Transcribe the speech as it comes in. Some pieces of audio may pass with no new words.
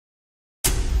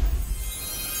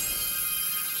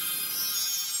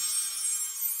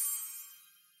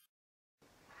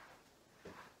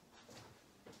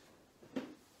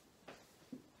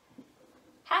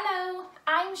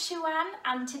I'm Siwan,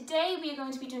 and today we are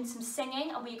going to be doing some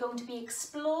singing and we are going to be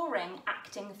exploring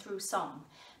acting through song.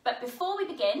 But before we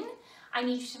begin, I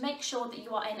need you to make sure that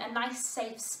you are in a nice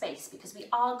safe space because we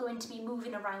are going to be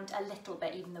moving around a little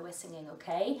bit even though we're singing,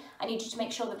 okay? I need you to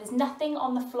make sure that there's nothing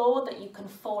on the floor that you can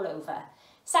fall over.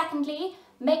 Secondly,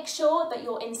 make sure that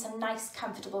you're in some nice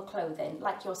comfortable clothing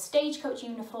like your Stagecoach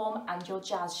uniform and your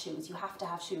jazz shoes. You have to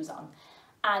have shoes on.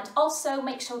 And also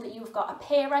make sure that you've got a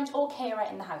parent or carer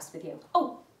in the house with you.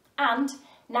 Oh, and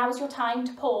now is your time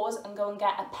to pause and go and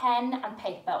get a pen and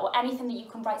paper or anything that you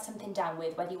can write something down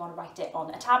with, whether you want to write it on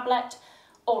a tablet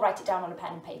or write it down on a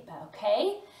pen and paper,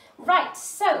 okay? Right,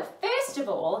 so first of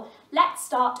all, let's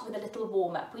start with a little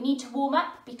warm-up. We need to warm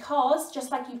up because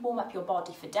just like you warm up your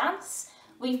body for dance,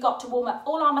 we've got to warm up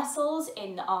all our muscles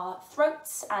in our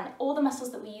throats and all the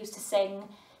muscles that we use to sing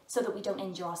so that we don't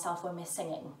injure ourselves when we're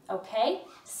singing, okay?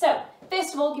 So,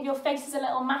 first of all, give your faces a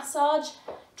little massage.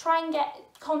 Try and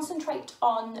concentrate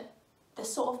on the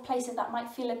sort of places that might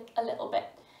feel a little bit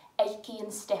achy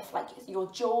and stiff, like your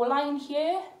jawline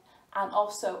here and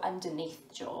also underneath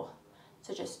the jaw.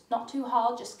 So just not too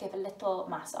hard, just give a little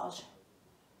massage.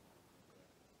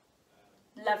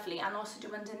 Lovely, and also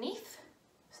do underneath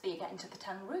so that you get into the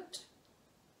tongue root.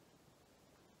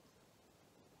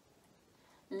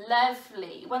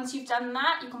 Lovely. Once you've done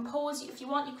that, you can pause if you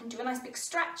want, you can do a nice big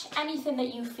stretch, anything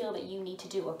that you feel that you need to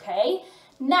do, okay?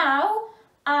 Now,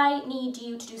 I need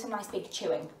you to do some nice big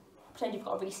chewing. Pretend you've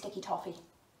got a really sticky toffee.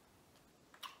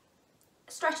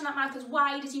 Stretching that mouth as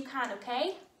wide as you can,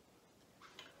 okay?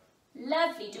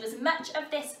 Lovely. Do as much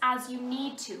of this as you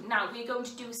need to. Now, we're going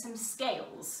to do some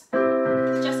scales.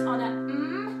 Just on a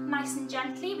nice and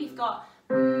gently. We've got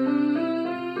your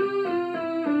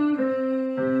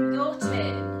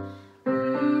turn.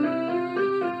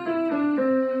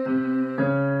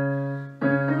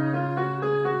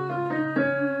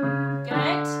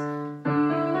 Good.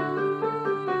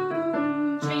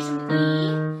 Change from E.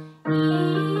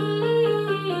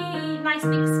 Nice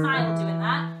big smile doing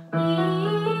that.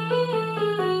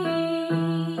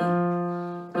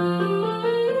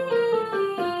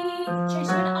 Change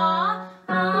to an R.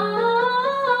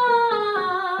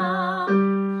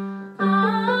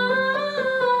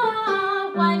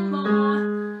 One more.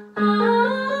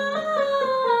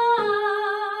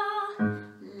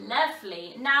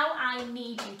 Lovely. Now I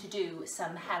need you to do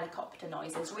some helicopter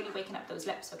noises, really waking up those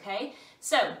lips, okay?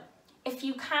 So, if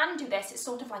you can do this, it's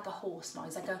sort of like a horse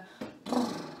noise, like a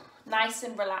nice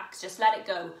and relaxed, just let it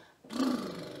go.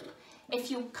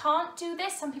 If you can't do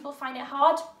this, some people find it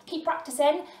hard, keep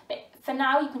practicing, but for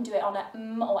now you can do it on a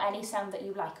or any sound that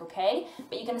you like, okay?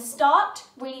 But you're going to start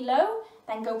really low,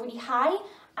 then go really high,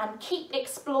 and keep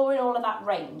exploring all of that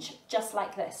range, just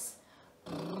like this.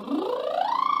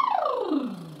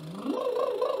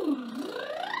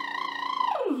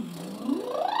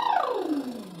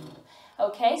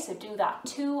 Okay, so do that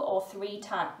 2 or 3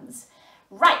 times.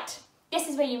 Right, this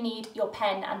is where you need your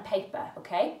pen and paper,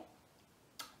 okay?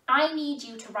 I need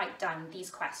you to write down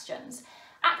these questions.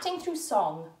 Acting through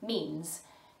song means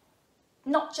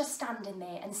not just standing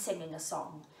there and singing a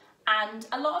song. And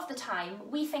a lot of the time,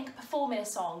 we think performing a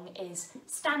song is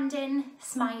standing,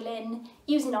 smiling,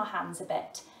 using our hands a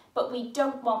bit. But we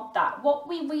don't want that. What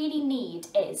we really need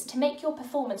is to make your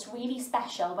performance really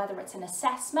special, whether it's an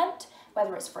assessment,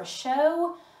 whether it's for a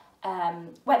show,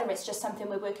 whether it's just something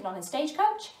we're working on in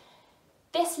Stagecoach.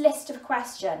 This list of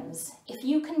questions, if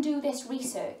you can do this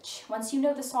research, once you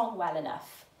know the song well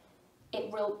enough,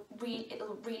 it'll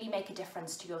really make a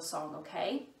difference to your song,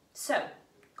 okay? So,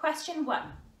 question 1.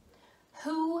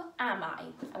 Who am I?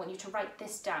 I want you to write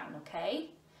this down,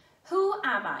 okay? Who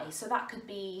am I? So that could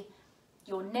be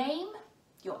your name,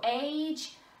 your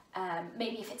age,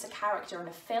 maybe if it's a character in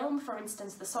a film, for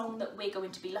instance, the song that we're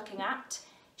going to be looking at,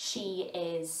 she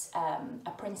is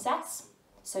a princess,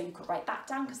 so you could write that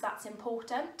down because that's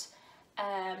important.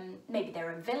 Maybe they're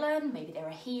a villain, maybe they're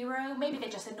a hero, maybe they're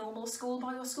just a normal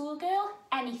schoolboy or schoolgirl,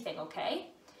 anything,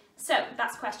 okay? So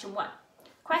that's question 1.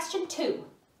 Question 2,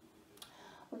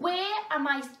 where am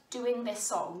I doing this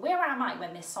song? Where am I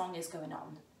when this song is going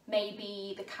on?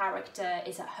 Maybe the character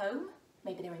is at home,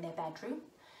 maybe they're in their bedroom,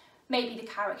 maybe the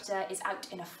character is out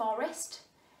in a forest,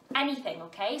 anything,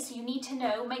 okay? So you need to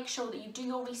know, make sure that you do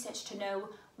your research to know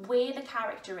where the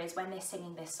character is when they're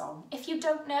singing this song. If you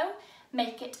don't know,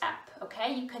 make it up,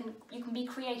 okay? You can be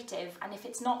creative, and if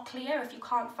it's not clear, if you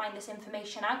can't find this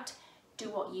information out, do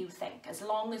what you think, as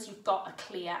long as you've got a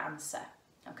clear answer,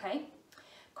 okay?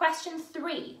 Question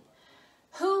 3,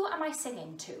 who am I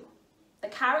singing to? The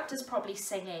character's probably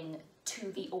singing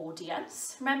to the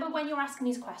audience. Remember, when you're asking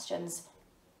these questions,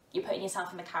 you're putting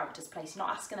yourself in the character's place. You're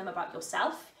not asking them about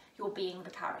yourself. you're being the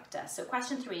character. So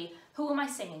question 3, who am I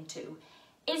singing to?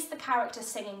 Is the character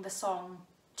singing the song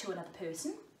to another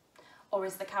person? Or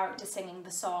is the character singing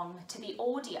the song to the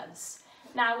audience?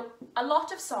 Now, a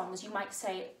lot of songs you might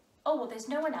say, oh, well, there's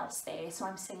no one else there, so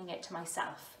I'm singing it to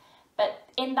myself. But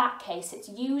in that case, it's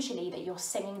usually that you're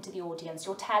singing to the audience.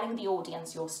 You're telling the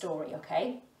audience your story,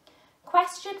 okay?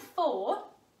 Question 4,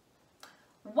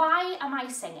 why am I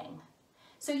singing?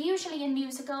 So usually in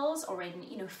musicals or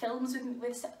in, films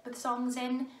with songs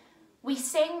in, we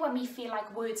sing when we feel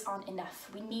like words aren't enough.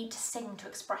 We need to sing to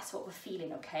express what we're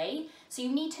feeling, okay? So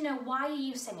you need to know, why are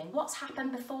you singing? What's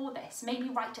happened before this? Maybe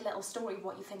write a little story of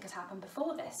what you think has happened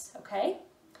before this, okay?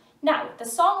 Now, the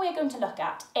song we're going to look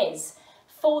at is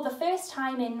For the First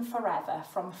Time in Forever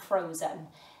from Frozen.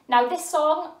 Now, this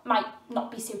song might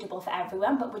not be suitable for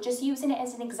everyone, but we're just using it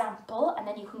as an example, and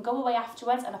then you can go away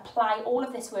afterwards and apply all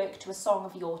of this work to a song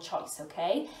of your choice,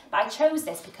 okay? But I chose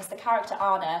this because the character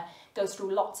Anna goes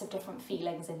through lots of different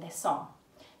feelings in this song.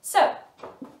 So,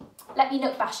 let me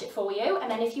note bash it for you, and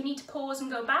then if you need to pause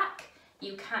and go back,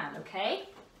 you can, okay?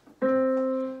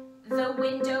 The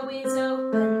window is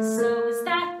open, so is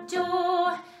that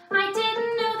door. I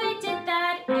didn't know they did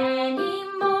that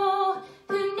anymore.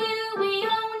 Who knew we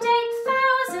owned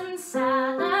 8,000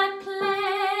 salad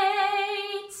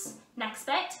plates? Next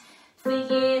bit. For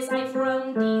years I've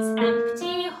roamed these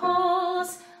empty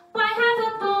halls. Why have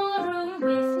a ballroom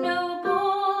with no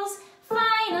balls?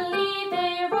 Finally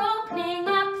they're opening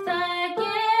up the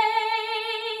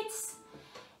gates.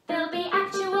 There'll be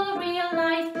actual real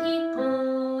life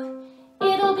people.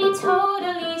 It'll be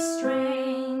totally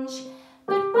strange.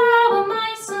 But wow, am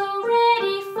I so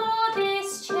ready for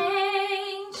this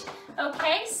change?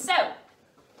 Okay, so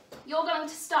you're going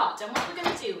to start, and what we're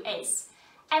going to do is,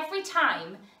 every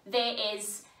time there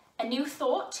is a new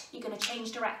thought, you're going to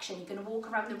change direction. You're going to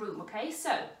walk around the room, okay?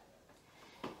 So,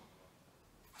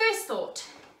 first thought,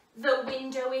 the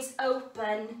window is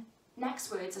open.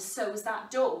 Next words are so's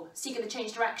that door. So you're going to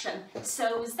change direction.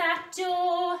 So's that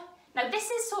door. Now this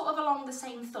is sort of along the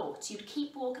same thought. You'd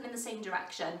keep walking in the same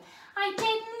direction. I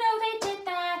didn't know they did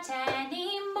that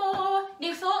anymore.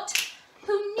 New thought.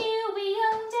 Who knew we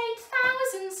owned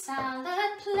 8,000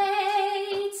 salad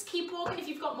plates? Keep walking if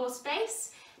you've got more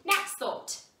space. Next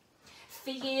thought. For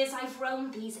years I've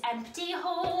roamed these empty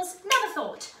halls. Another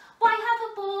thought. Why have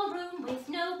a ballroom with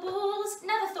no balls?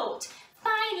 Another thought.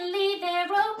 Finally they're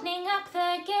opening up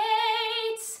the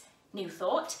gates. New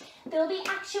thought. There'll be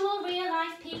actual real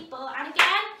life people, and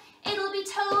again, it'll be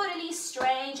totally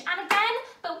strange, and again,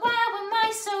 but wow, am I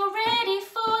so ready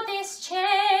for this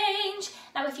change?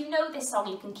 Now if you know this song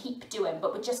you can keep doing,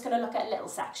 but we're just going to look at a little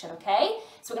section, okay?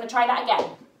 So we're going to try that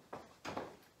again.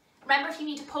 Remember, if you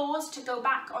need to pause to go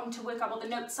back on to work out what the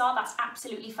notes are, that's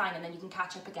absolutely fine, and then you can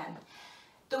catch up again.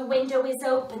 The window is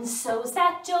open, so's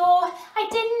that door. I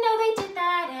didn't know they did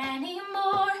that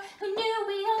anymore. Who knew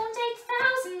we owned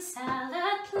 8,000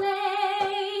 salad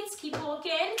plates? Keep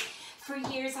walking. For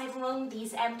years I've roamed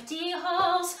these empty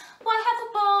halls. Why have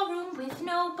a ballroom with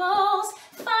no balls?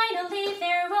 Finally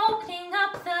they're opening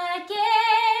up the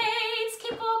gates.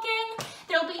 Keep walking.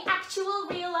 There'll be actual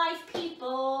real life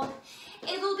people.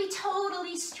 It'll be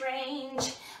totally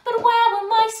strange. But wow,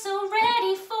 am I so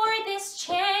ready for this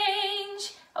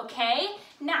change? Okay,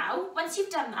 now, once you've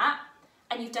done that,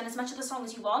 and you've done as much of the song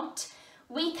as you want,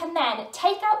 we can then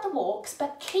take out the walks,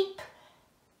 but keep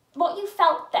what you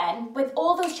felt then with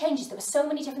all those changes. There were so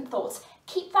many different thoughts.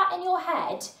 Keep that in your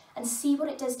head and see what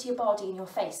it does to your body and your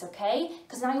face, okay?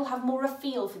 Because now you'll have more of a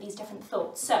feel for these different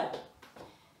thoughts. So,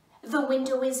 the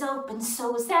window is open,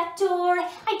 so's that door.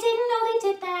 I didn't know they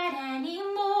did that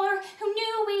anymore. Who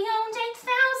knew we owned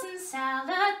 8,000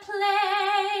 salad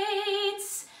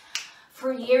plates?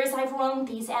 For years I've roamed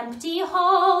these empty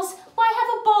halls. Why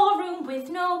have a ballroom with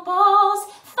no balls?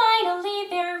 Finally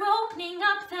they're opening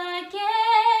up the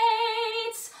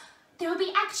gates. There'll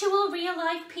be actual real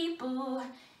life people.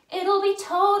 It'll be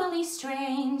totally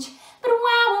strange. But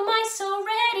wow, am I so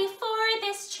ready for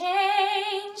this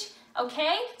change?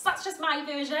 Okay, so that's just my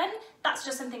version. That's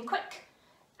just something quick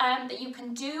that you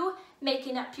can do,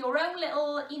 making up your own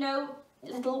little,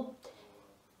 little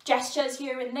gestures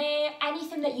here and there,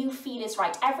 anything that you feel is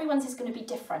right. Everyone's is going to be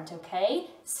different, okay?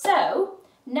 So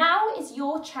now is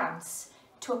your chance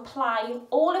to apply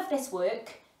all of this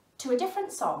work to a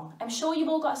different song. I'm sure you've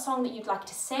all got a song that you'd like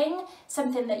to sing,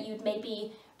 something that you'd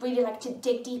maybe really like to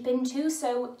dig deep into.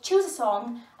 So choose a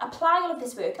song, apply all of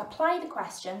this work, apply the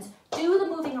questions, do the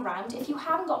moving around. If you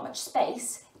haven't got much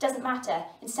space, it doesn't matter.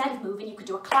 Instead of moving, you could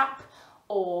do a clap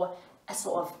or a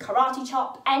sort of karate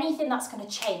chop, anything that's going to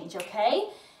change, okay?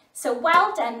 So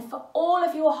well done for all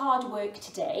of your hard work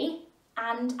today,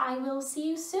 and I will see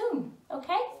you soon,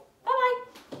 okay?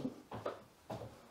 Bye-bye.